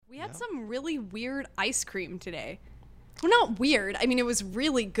We had some really weird ice cream today. Well, not weird. I mean, it was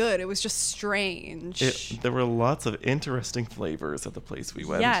really good. It was just strange. There were lots of interesting flavors at the place we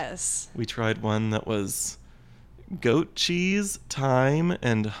went. Yes. We tried one that was goat cheese, thyme,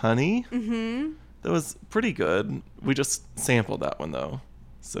 and honey. Mm-hmm. That was pretty good. We just sampled that one, though.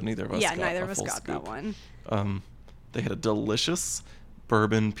 So neither of us got neither a of us full got scoop. that one. They had a delicious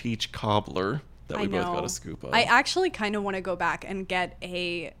bourbon peach cobbler that we both got a scoop of. I actually kind of want to go back and get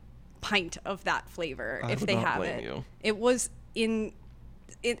a pint of that flavor if they have it. You. It was in...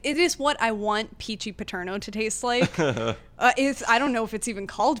 It is what I want Peachy Paterno to taste like. I don't know if it's even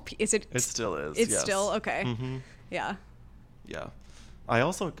called... Is it? It still is, It's yes. still? Okay. Mm-hmm. Yeah. Yeah. I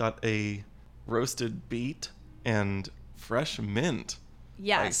also got a roasted beet and fresh mint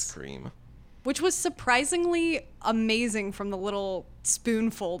ice cream. Which was surprisingly amazing from the little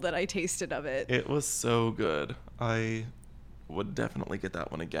spoonful that I tasted of it. It was so good. I would definitely get that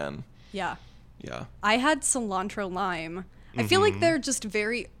one again. Yeah. Yeah. I had cilantro lime. I feel like they're just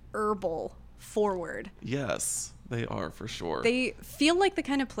very herbal forward. Yes, they are for sure. They feel like the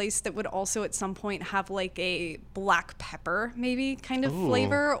kind of place that would also at some point have like a black pepper maybe kind of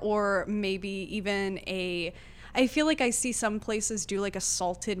flavor, or maybe even I feel like I see some places do like a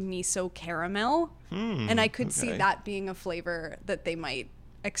salted miso caramel, and I could see that being a flavor that they might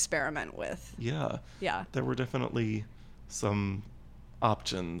experiment with. Yeah. Yeah. There were definitely some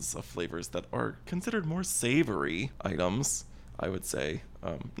options of flavors that are considered more savory items, I would say.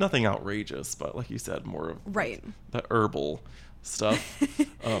 Nothing outrageous, but like you said, more of Right. the herbal stuff.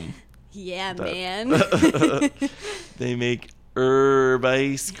 Yeah, man. They make herb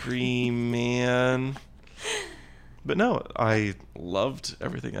ice cream, man. But no, I loved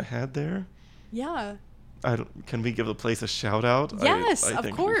everything I had there. Yeah. Can we give the place a shout out? Yes, I of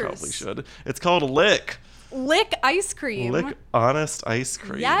think course. we probably should. It's called Lick. Lick ice cream. Lick Honest Ice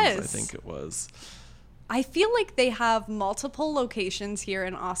Cream. Yes. I think it was. I feel like they have multiple locations here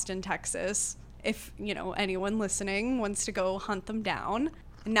in Austin, Texas. If, anyone listening wants to go hunt them down.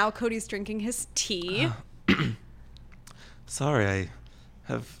 And now Cody's drinking his tea. Sorry, I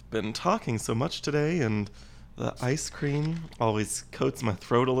have been talking so much today, and the ice cream always coats my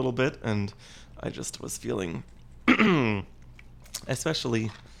throat a little bit, and I just was feeling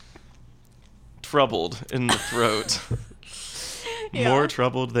especially troubled in the throat. Yeah. More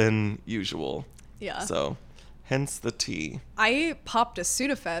troubled than usual. Yeah. So, hence the tea. I popped a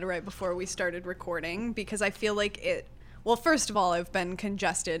Sudafed right before we started recording because I feel like well, first of all, I've been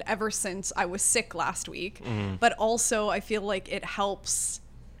congested ever since I was sick last week. But also, I feel like it helps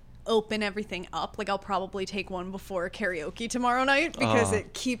open everything up. Like, I'll probably take one before karaoke tomorrow night because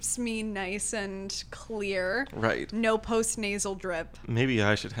it keeps me nice and clear. Right. No post-nasal drip. Maybe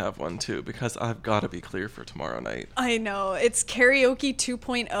I should have one too, because I've got to be clear for tomorrow night. I know. It's karaoke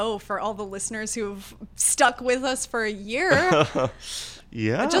 2.0 for all the listeners who've stuck with us for a year.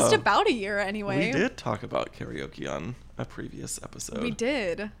 Yeah. Just about a year, anyway. We did talk about karaoke on a previous episode. We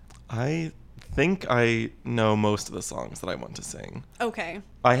did. I think I know most of the songs that I want to sing. Okay.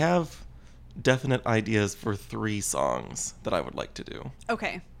 I have definite ideas for 3 songs that I would like to do.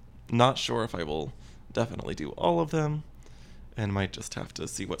 Okay. Not sure if I will definitely do all of them, and might just have to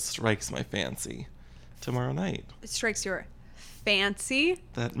see what strikes my fancy tomorrow night. It strikes your fancy.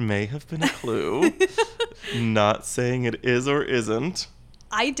 That may have been a clue. Not saying it is or isn't.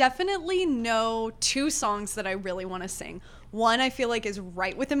 I definitely know 2 songs that I really want to sing. One I feel like is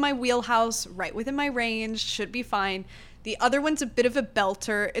right within my wheelhouse, right within my range, should be fine. The other one's a bit of a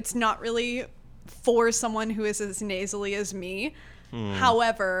belter. It's not really for someone who is as nasally as me.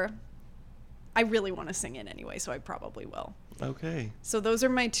 However, I really want to sing it anyway, so I probably will. Okay. So those are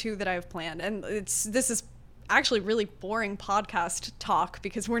my 2 that I've planned. And this is actually really boring podcast talk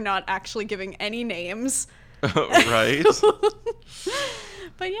because we're not actually giving any names. Right.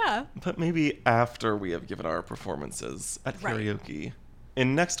 But yeah. But maybe after we have given our performances at Right. karaoke,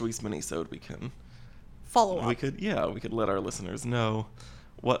 in next week's minisode, we can Follow up. we could let our listeners know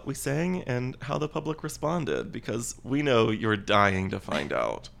what we sang and how the public responded, because we know you're dying to find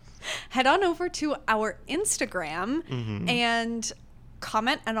out. Head on over to our Instagram and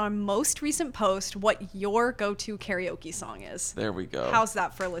comment on our most recent post what your go-to karaoke song is. There we go. How's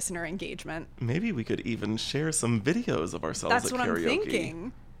that for listener engagement? Maybe we could even share some videos of ourselves That's at what karaoke. I'm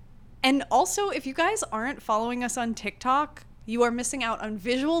thinking. And also, if you guys aren't following us on TikTok, you are missing out on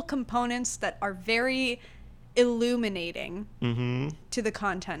visual components that are very illuminating to the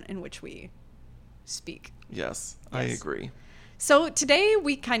content in which we speak. Yes, I agree. So today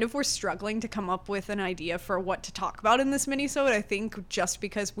we kind of were struggling to come up with an idea for what to talk about in this minisode. I think just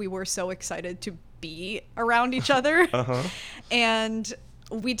because we were so excited to be around each other. And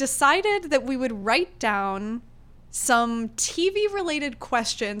we decided that we would write down some TV-related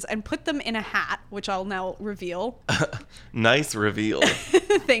questions and put them in a hat, which I'll now reveal. Nice reveal.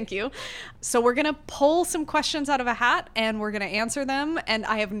 Thank you. So we're going to pull some questions out of a hat and we're going to answer them. And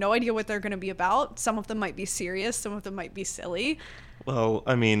I have no idea what they're going to be about. Some of them might be serious. Some of them might be silly. Well,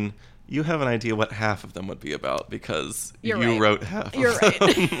 I mean, you have an idea what half of them would be about because You're you right. wrote half You're of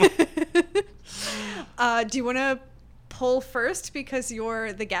them. right. Do you want to pull first because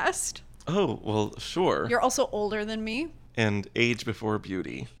you're the guest? Oh, well, sure. You're also older than me. And age before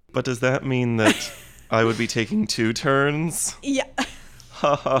beauty. But does that mean that I would be taking 2 turns? Yeah.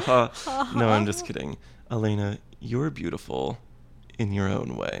 Ha ha ha. No, I'm just kidding. Elena, you're beautiful in your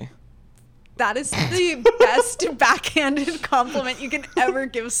own way. That is the best backhanded compliment you can ever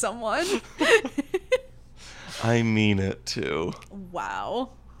give someone. I mean it too. Wow.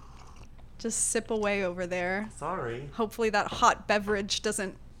 Just sip away over there. Sorry. Hopefully that hot beverage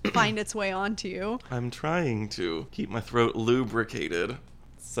doesn't find its way onto you. I'm trying to keep my throat lubricated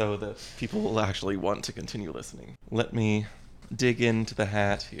so that people will actually want to continue listening. Let me dig into the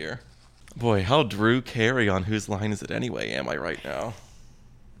hat here. Boy, how Drew Carey on Whose Line Is It Anyway am I right now?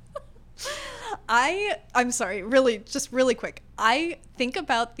 I'm sorry, just really quick. I think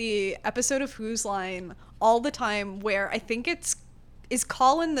about the episode of Whose Line all the time where I think is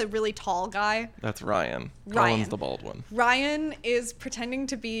Colin the really tall guy? That's Ryan. Ryan. Colin's the bald one. Ryan is pretending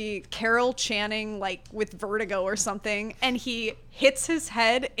to be Carol Channing, like with vertigo or something, and he hits his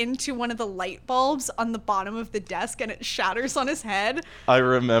head into one of the light bulbs on the bottom of the desk and it shatters on his head. I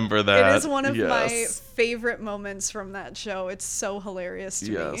remember that. It is one of my Yes. favorite moments from that show. It's so hilarious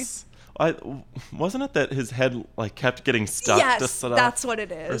to me. Yes. Wasn't it that his head like kept getting stuck to Yes, sit up that's what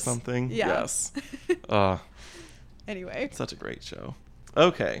it is. or something? Yeah. Yes. Anyway. Such a great show.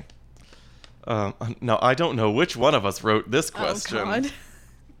 Okay. Now, I don't know which one of us wrote this question. Oh, God.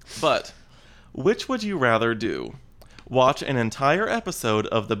 But which would you rather do? Watch an entire episode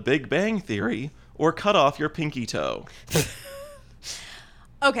of The Big Bang Theory or cut off your pinky toe?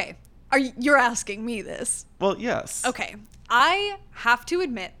 Okay. You're asking me this? Well, yes. Okay. I have to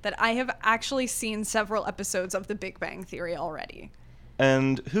admit that I have actually seen several episodes of The Big Bang Theory already.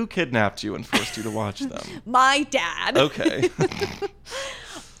 And who kidnapped you and forced you to watch them? My dad. Okay.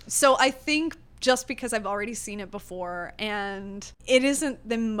 So I think just because I've already seen it before and it isn't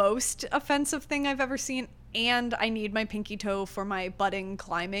the most offensive thing I've ever seen, and I need my pinky toe for my budding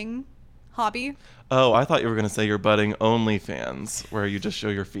climbing hobby. Oh, I thought you were going to say your budding OnlyFans, where you just show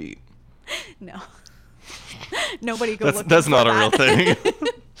your feet. No. Nobody go looking That's for not a that. real thing.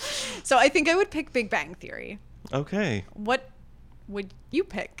 So I think I would pick Big Bang Theory. Okay. What would you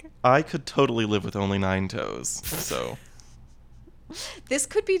pick? I could totally live with only 9 toes, so... This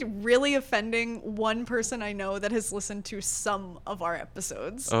could be really offending one person I know that has listened to some of our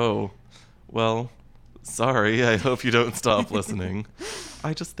episodes. Oh, well, sorry. I hope you don't stop listening.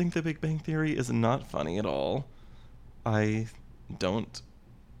 I just think The Big Bang Theory is not funny at all. I don't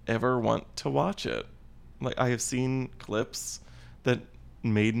ever want to watch it. Like, I have seen clips that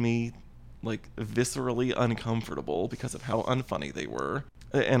made me, like, viscerally uncomfortable because of how unfunny they were.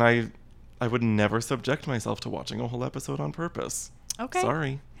 And I would never subject myself to watching a whole episode on purpose. Okay.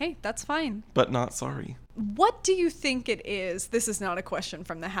 Sorry, Hey, that's fine. but not sorry. What do you think it is? This is not a question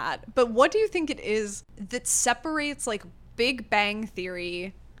from the hat, but what do you think it is that separates like Big Bang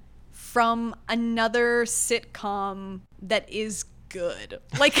Theory from another sitcom that is good?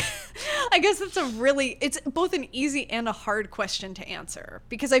 Like, I guess it's both an easy and a hard question to answer,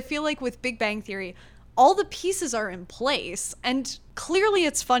 because I feel like with Big Bang Theory, all the pieces are in place and clearly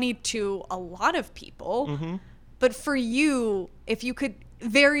it's funny to a lot of people. Mm-hmm. But for you, if you could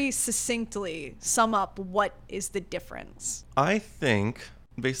very succinctly sum up what is the difference? I think,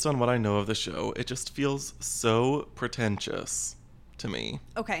 based on what I know of the show, it just feels so pretentious to me.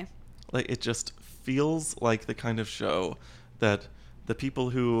 Okay. Like, it just feels like the kind of show that the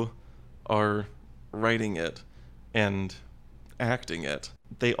people who are writing it and acting it,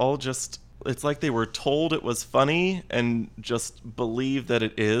 they all just... It's like they were told it was funny and just believe that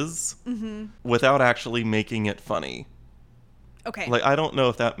it is, without actually making it funny. Okay. Like, I don't know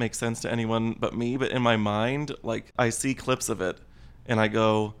if that makes sense to anyone but me, but in my mind, like, I see clips of it and I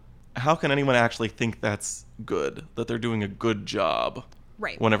go, how can anyone actually think that's good, that they're doing a good job?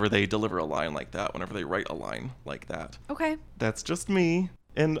 Right. Whenever they deliver a line like that, whenever they write a line like that. Okay. That's just me.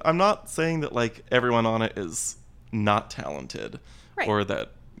 And I'm not saying that, like, everyone on it is not talented. Right. Or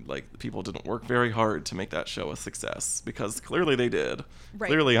that, like, people didn't work very hard to make that show a success, because clearly they did. Right.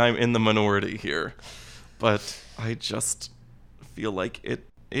 Clearly I'm in the minority here. But I just feel like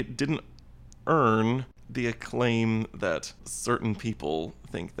it didn't earn the acclaim that certain people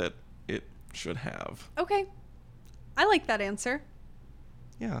think that it should have. Okay. I like that answer.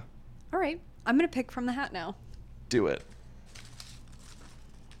 Yeah. All right. I'm going to pick from the hat now. Do it.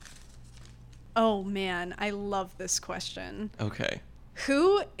 Oh, man. I love this question. Okay.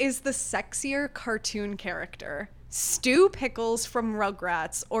 Who is the sexier cartoon character? Stu Pickles from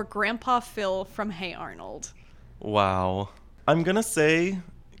Rugrats or Grandpa Phil from Hey Arnold? Wow. I'm gonna say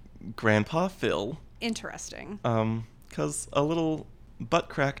Grandpa Phil. Interesting. 'Cause a little butt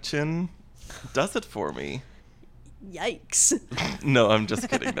crack chin does it for me. Yikes. No, I'm just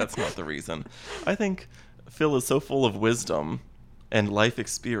kidding. That's not the reason. I think Phil is so full of wisdom and life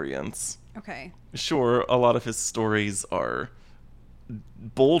experience. Okay. Sure, a lot of his stories are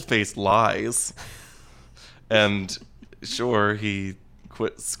bold-faced lies. And sure, he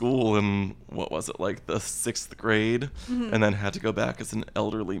quit school in, what was it, like the 6th grade, and then had to go back as an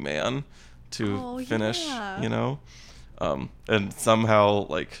elderly man to finish, yeah. you know? And somehow,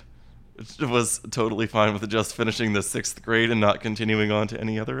 like, was totally fine with just finishing the 6th grade and not continuing on to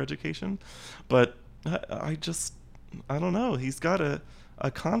any other education. But I don't know. He's got a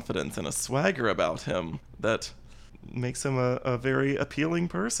confidence and a swagger about him that makes him a very appealing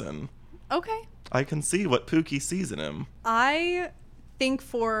person. Okay. I can see what Pookie sees in him. I think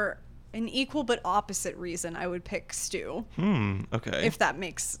for an equal but opposite reason, I would pick Stu. Okay. If that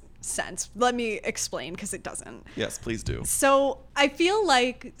makes sense. Let me explain, because it doesn't. Yes, please do. So I feel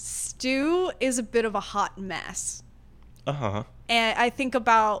like Stu is a bit of a hot mess. Uh-huh. And I think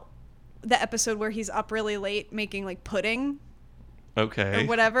about the episode where he's up really late making like pudding Okay. or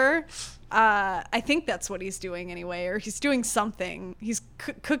whatever. I think that's what he's doing anyway, or he's doing something. He's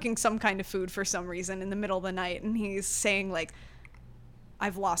cooking some kind of food for some reason in the middle of the night, and he's saying like,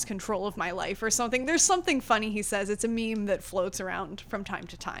 I've lost control of my life or something. There's something funny he says. It's a meme that floats around from time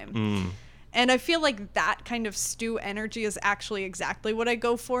to time. And I feel like that kind of Stu energy is actually exactly what I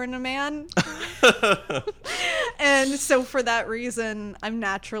go for in a man. And so for that reason, I'm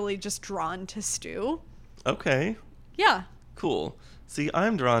naturally just drawn to Stu. Okay. Yeah. Cool. See,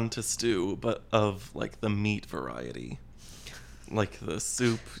 I'm drawn to stew, but of, like, the meat variety. Like the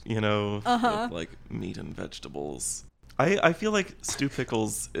soup, you know, with, like, meat and vegetables. I feel like Stu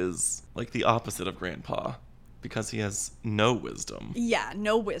Pickles is, like, the opposite of Grandpa, because he has no wisdom. Yeah,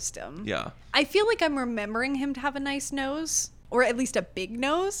 no wisdom. Yeah. I feel like I'm remembering him to have a nice nose, or at least a big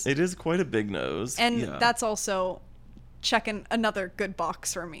nose. It is quite a big nose. And yeah. that's also checking another good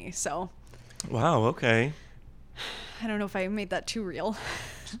box for me, so. Wow, okay. I don't know if I made that too real.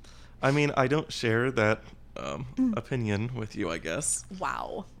 I mean, I don't share that opinion with you, I guess.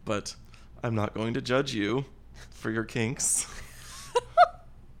 Wow. But I'm not going to judge you for your kinks.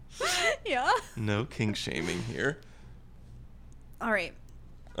 Yeah. No kink shaming here. All right.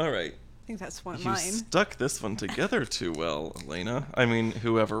 All right. I think that's one of You mine. stuck this one together too well, Elena. I mean,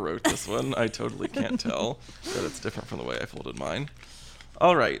 whoever wrote this one, I totally can't tell that it's different from the way I folded mine.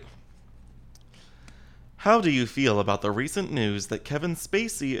 All right. How do you feel about the recent news that Kevin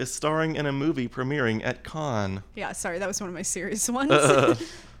Spacey is starring in a movie premiering at Cannes? Yeah, sorry, that was one of my serious ones.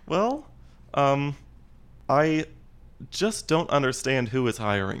 Well, I just don't understand who is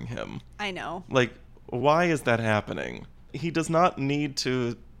hiring him. I know. Like, why is that happening? He does not need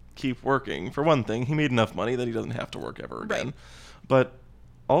to keep working. For one thing, he made enough money that he doesn't have to work ever again. Right. But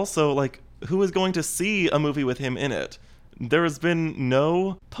also, like, who is going to see a movie with him in it? There has been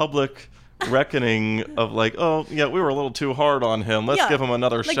no public reckoning of like, oh, yeah, we were a little too hard on him. Let's give him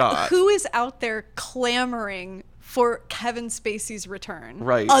another shot. Who is out there clamoring for Kevin Spacey's return?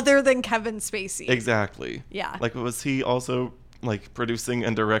 Right. Other than Kevin Spacey. Exactly. Yeah. Like, was he also like producing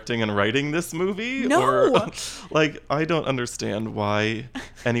and directing and writing this movie? No. Or, like, I don't understand why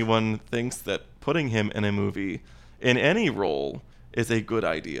anyone thinks that putting him in a movie in any role is a good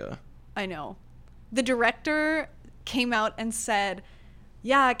idea. I know. The director came out and said,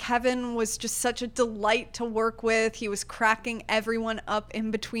 yeah, Kevin was just such a delight to work with. He was cracking everyone up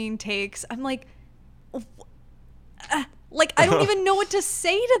in between takes. I'm like, I don't even know what to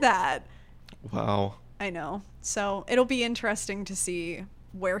say to that. Wow. I know. So it'll be interesting to see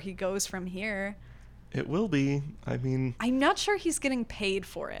where he goes from here. It will be. I mean, I'm not sure he's getting paid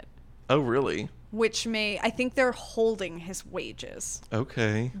for it, oh, really? which I think they're holding his wages,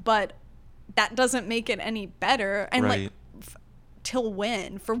 Okay. but that doesn't make it any better. And Right. till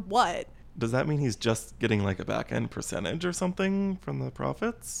when? For what? Does that mean he's just getting like a back end percentage or something from the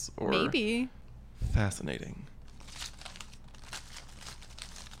profits? Or Maybe. Fascinating.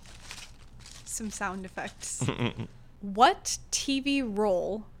 Some sound effects. What TV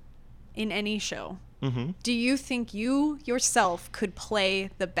role in any show do you think you yourself could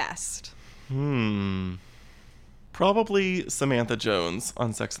play the best? Probably Samantha Jones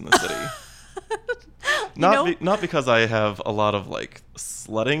on Sex and the City. Not because I have a lot of like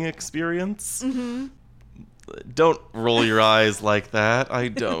slutting experience. Mm-hmm. Don't roll your eyes like that. I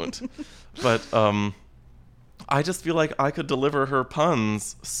don't. But I just feel like I could deliver her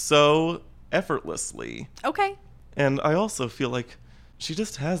puns so effortlessly. Okay. And I also feel like she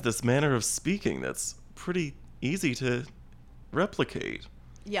just has this manner of speaking that's pretty easy to replicate.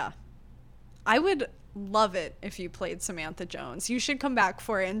 Yeah. I would love it if you played Samantha Jones. You should come back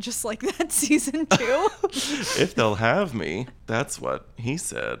for it in just like that season 2. If they'll have me, that's what he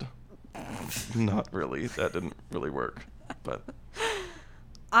said. Not really. That didn't really work. But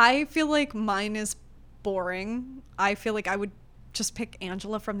I feel like mine is boring. I feel like I would just pick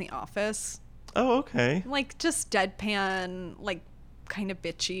Angela from The Office. oh, okay. Like, just deadpan, like, kind of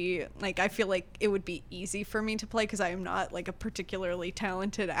bitchy. Like, I feel like it would be easy for me to play because I am not, like, a particularly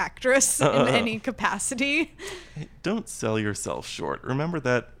talented actress in any capacity. Hey, don't sell yourself short. Remember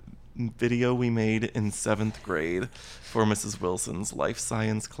that video we made in 7th grade for Mrs. Wilson's life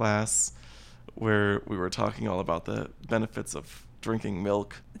science class where we were talking all about the benefits of drinking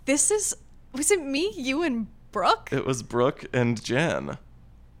milk? Was it me, you, and Brooke? It was Brooke and Jen.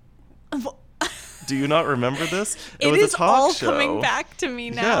 Do you not remember this? It was is a talk all show. coming back to me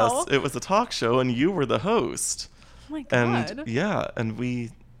now. Yes, it was a talk show and you were the host. Oh my God. And yeah, and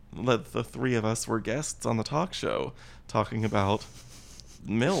the 3 of us were guests on the talk show talking about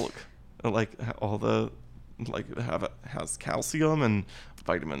milk. Like all the, like, has calcium and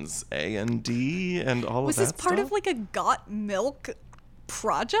vitamins A and D and all Was of that this part stuff. of, like, a Got Milk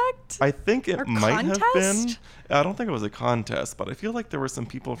project? I think it or might have been. contest? I don't think it was a contest, but I feel like there were some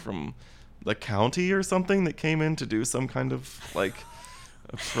people from the county or something that came in to do some kind of like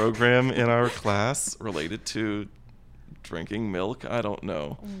a program in our class related to drinking milk. I don't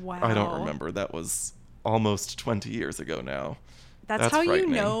know. Wow. I don't remember. That was almost 20 years ago now. That's how frightening.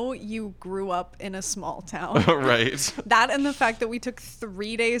 you know you grew up in a small town. Right. That and the fact that we took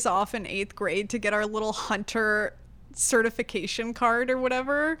 3 days off in 8th grade to get our little hunter certification card or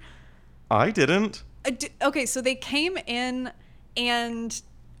whatever. I didn't. Okay, so they came in and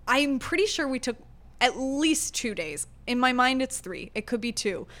I'm pretty sure we took at least 2 days. In my mind, it's 3. It could be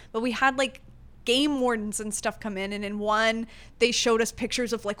 2. But we had like game wardens and stuff come in. And in one, they showed us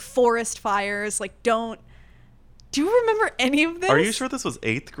pictures of like forest fires. Like, do you remember any of this? Are you sure this was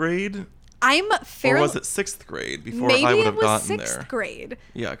 8th grade? I'm fairly... Or was it 6th grade before Maybe I would it have was gotten 6th there? grade.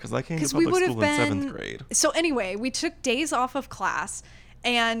 Yeah, because I came to we public would have school been... in 7th grade. So anyway, we took days off of class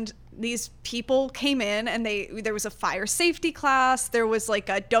and these people came in and there was a fire safety class. There was like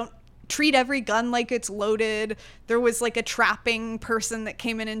a don't treat every gun like it's loaded. There was like a trapping person that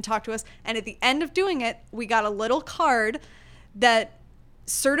came in and talked to us. And at the end of doing it, we got a little card that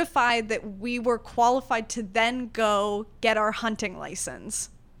certified that we were qualified to then go get our hunting license.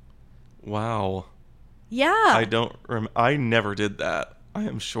 Wow. Yeah. I never did that. I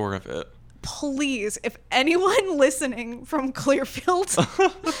am sure of it. Please, if anyone listening from Clearfield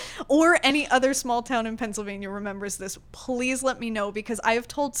or any other small town in Pennsylvania remembers this, please let me know, because I have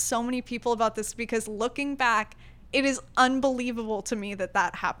told so many people about this, because looking back, it is unbelievable to me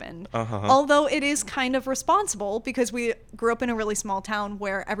that happened. Although it is kind of responsible, because we grew up in a really small town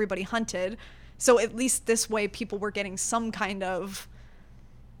where everybody hunted. So at least this way people were getting some kind of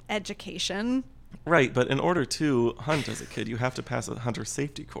education. Right, but in order to hunt as a kid, you have to pass a hunter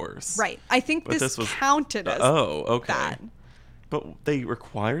safety course. Right. I think But this was counted as okay. that. But they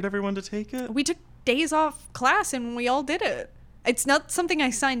required everyone to take it? We took days off class and we all did it. It's not something I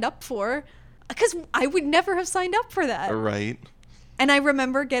signed up for, because I would never have signed up for that. Right. And I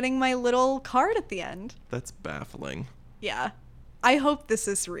remember getting my little card at the end. That's baffling. Yeah. I hope this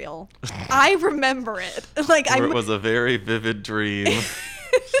is real. I remember it. Or it was a very vivid dream.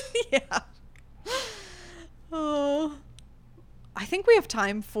 Yeah. Oh. I think we have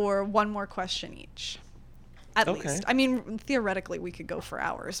time for one more question each. At least. I mean, theoretically, we could go for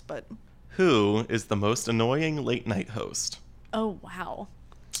hours, but... Who is the most annoying late night host? Oh, wow.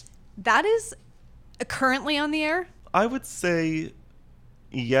 That is currently on the air? I would say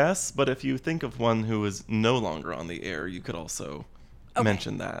yes, but if you think of one who is no longer on the air, you could also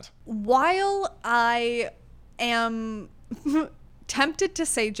mention that. While I am tempted to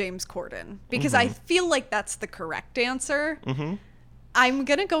say James Corden, because I feel like that's the correct answer, I'm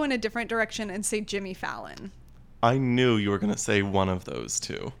going to go in a different direction and say Jimmy Fallon. I knew you were going to say one of those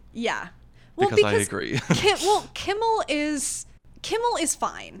two. Yeah. Well, because I agree. Kimmel is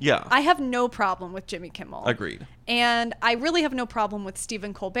fine. Yeah. I have no problem with Jimmy Kimmel. Agreed. And I really have no problem with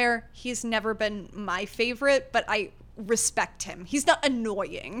Stephen Colbert. He's never been my favorite, but I respect him. He's not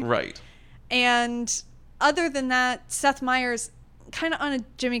annoying. Right. And other than that, Seth Meyers, kind of on a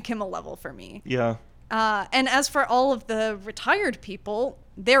Jimmy Kimmel level for me. Yeah. And as for all of the retired people,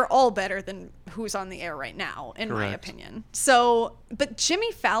 they're all better than who's on the air right now, in my opinion. So, but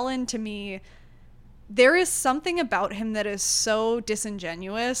Jimmy Fallon, to me, there is something about him that is so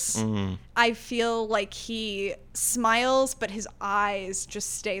disingenuous. I feel like he smiles, but his eyes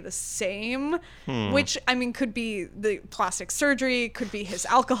just stay the same, which, I mean, could be the plastic surgery, could be his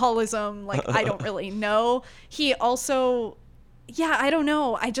alcoholism. Like, I don't really know. He also, yeah, I don't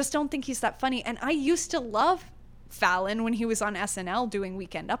know. I just don't think he's that funny. And I used to love Fallon when he was on SNL doing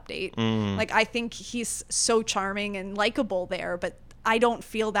Weekend Update. Like, I think he's so charming and likable there, but I don't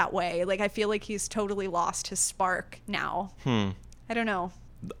feel that way. Like, I feel like he's totally lost his spark now. I don't know.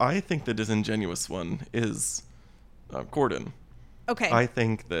 I think the disingenuous one is Corden. Okay. I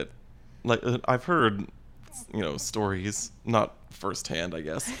think that, like, I've heard, stories, not firsthand, I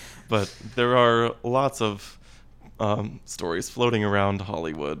guess, but there are lots of stories floating around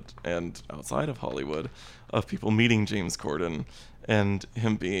Hollywood and outside of Hollywood of people meeting James Corden and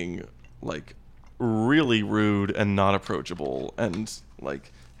him being, like, really rude and not approachable and,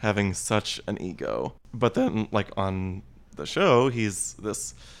 like, having such an ego. But then, like, on the show, he's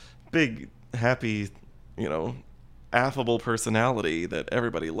this big, happy, affable personality that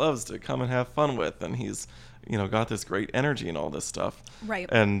everybody loves to come and have fun with, and he's, got this great energy and all this stuff. Right.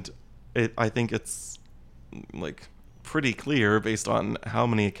 And I think it's, like, pretty clear based on how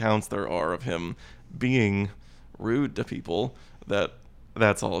many accounts there are of him being rude to people that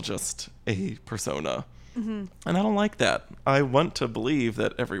that's all just a persona. And I don't like that. I want to believe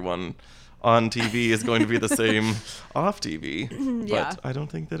that everyone on TV is going to be the same off TV, but I don't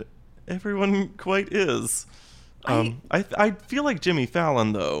think that everyone quite is. I feel like Jimmy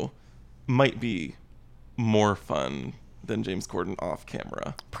Fallon, though, might be more fun than James Corden off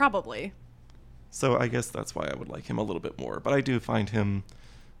camera. Probably. So I guess that's why I would like him a little bit more. But I do find him,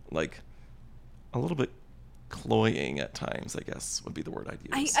 like, a little bit cloying at times, I guess would be the word I'd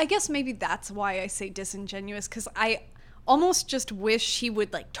use. I guess maybe that's why I say disingenuous, because I almost just wish he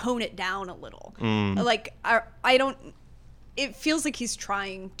would, like, tone it down a little. Like, I don't, it feels like he's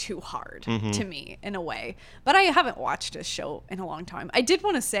trying too hard to me in a way. But I haven't watched his show in a long time. I did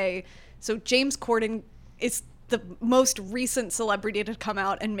want to say, so James Corden is the most recent celebrity to come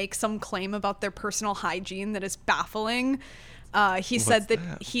out and make some claim about their personal hygiene that is baffling. He said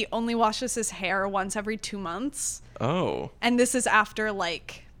that he only washes his hair once every 2 months. Oh. And this is after,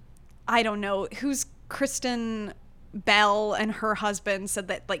 like, I don't know, who's Kristen Bell and her husband said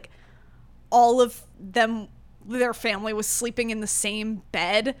that, like, all of them, their family was sleeping in the same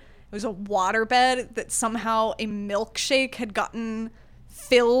bed. It was a water bed that somehow a milkshake had gotten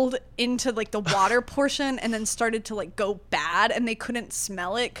filled into, like, the water portion and then started to, like, go bad, and they couldn't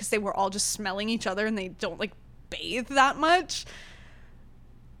smell it because they were all just smelling each other and they don't, like, bathe that much.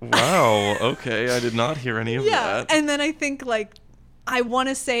 Wow. Okay. I did not hear any of that. And then I think, like, I want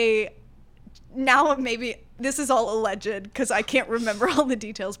to say now, maybe this is all alleged because I can't remember all the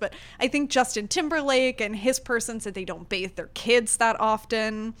details, but I think Justin Timberlake and his person said they don't bathe their kids that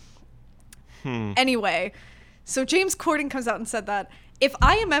often. Anyway, so James Corden comes out and said that if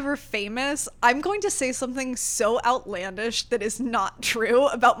I am ever famous, I'm going to say something so outlandish that is not true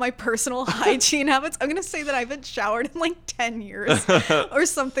about my personal hygiene habits. I'm going to say that I haven't showered in, like, 10 years or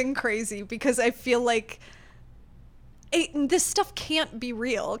something crazy, because I feel like this stuff can't be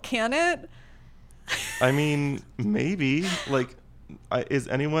real, can it? I mean, maybe. Like, is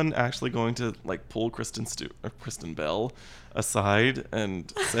anyone actually going to, like, pull Kristen Bell aside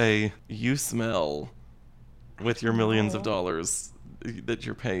and say, you smell with your millions of dollars that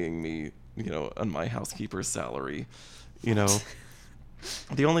you're paying me, on my housekeeper's salary,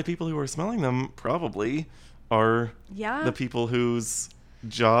 the only people who are smelling them probably are the people whose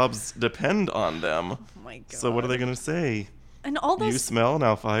jobs depend on them. Oh my God. So what are they going to say? And all those, you smell,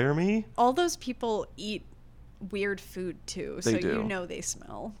 now fire me? All those people eat weird food too, so do. They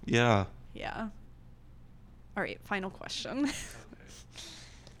smell. Yeah. Yeah. All right, final question.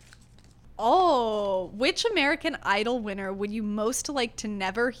 Oh, which American Idol winner would you most like to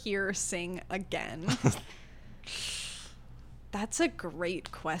never hear sing again? That's a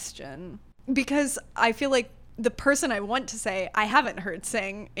great question. Because I feel like the person I want to say I haven't heard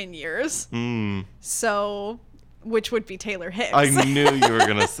sing in years. So, which would be Taylor Hicks. I knew you were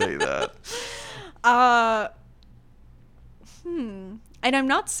going to say that. And I'm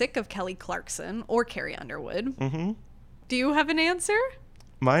not sick of Kelly Clarkson or Carrie Underwood. Do you have an answer?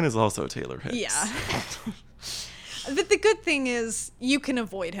 Mine is also Taylor Hicks. Yeah. But the good thing is you can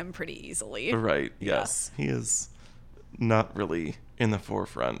avoid him pretty easily. Right, yes. Yeah. He is not really in the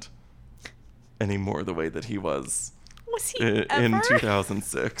forefront. anymore the way that he was Was he in ever?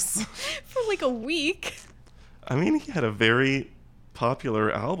 2006. For like a week. I mean, he had a very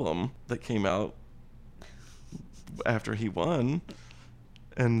popular album that came out after he won,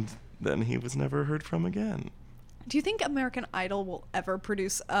 and then he was never heard from again. Do you think American Idol will ever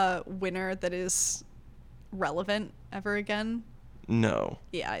produce a winner that is relevant ever again? No.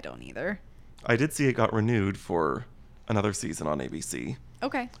 Yeah, I don't either. I did see it got renewed for another season on ABC,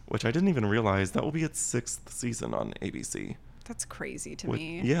 Okay. which I didn't even realize that will be its 6th season on ABC. That's crazy to Which-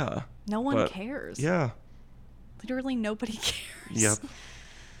 me. Yeah. No one but- cares. Yeah. Literally nobody cares. Yep.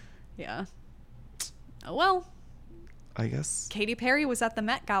 Yeah. Oh well. I guess Katy Perry was at the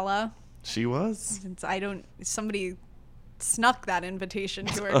Met Gala. she was. Since somebody snuck that invitation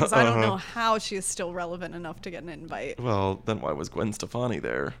to her because I don't know how she is still relevant enough to get an invite. Well, then why was Gwen Stefani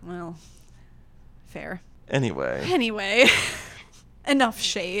there? Well, fair. Anyway. Anyway, enough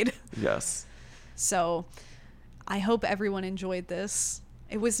shade. Yes. So I hope everyone enjoyed this.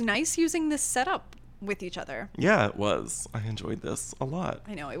 It was nice using this setup with each other. Yeah, it was. I enjoyed this a lot.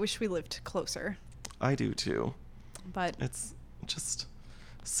 I know, I wish we lived closer, I do too. but It's just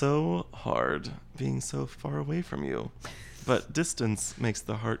so hard being so far away from you. But distance makes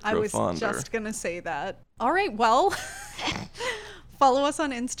the heart I grow was fonder. just going to say that. All right, well, follow us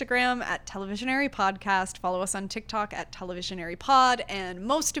on Instagram at Televisionary Podcast. Follow us on TikTok at Televisionary Pod. And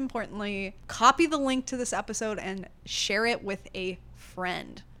most importantly, copy the link to this episode and share it with a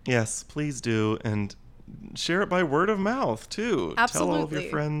friend. Yes, please do. And share it by word of mouth, too. Tell all of your Absolutely.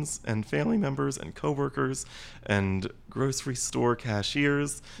 friends and family members and coworkers and grocery store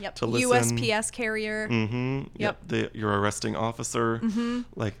cashiers Yep. to listen. USPS carrier. Mm-hmm. Yep. Your arresting officer. Mm-hmm.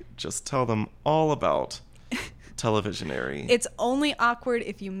 Like, just tell them all about Televisionary. It's only awkward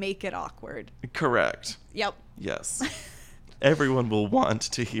if you make it awkward. Correct. Yep. Yes. Everyone will want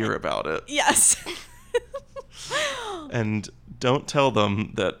to hear about it. Yes. And don't tell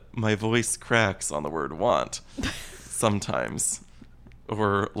them that my voice cracks on the word want sometimes,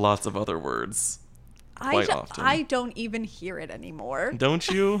 or lots of other words quite often. I don't even hear it anymore. Don't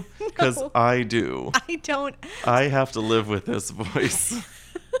you? Because No. I do. I don't. I have to live with this voice.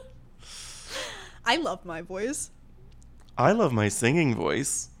 I love my voice. I love my singing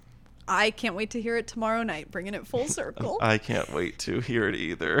voice. I can't wait to hear it tomorrow night, bringing it full circle. I can't wait to hear it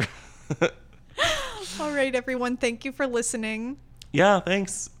either. All right, everyone. Thank you for listening. Yeah,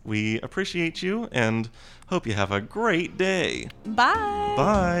 thanks. We appreciate you and hope you have a great day. Bye.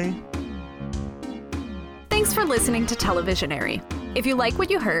 Bye. Thanks for listening to Televisionary. If you like what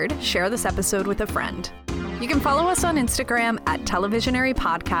you heard, share this episode with a friend. You can follow us on Instagram at Televisionary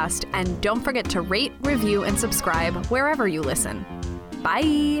Podcast, and don't forget to rate, review, and subscribe wherever you listen.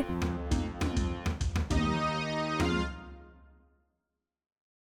 Bye.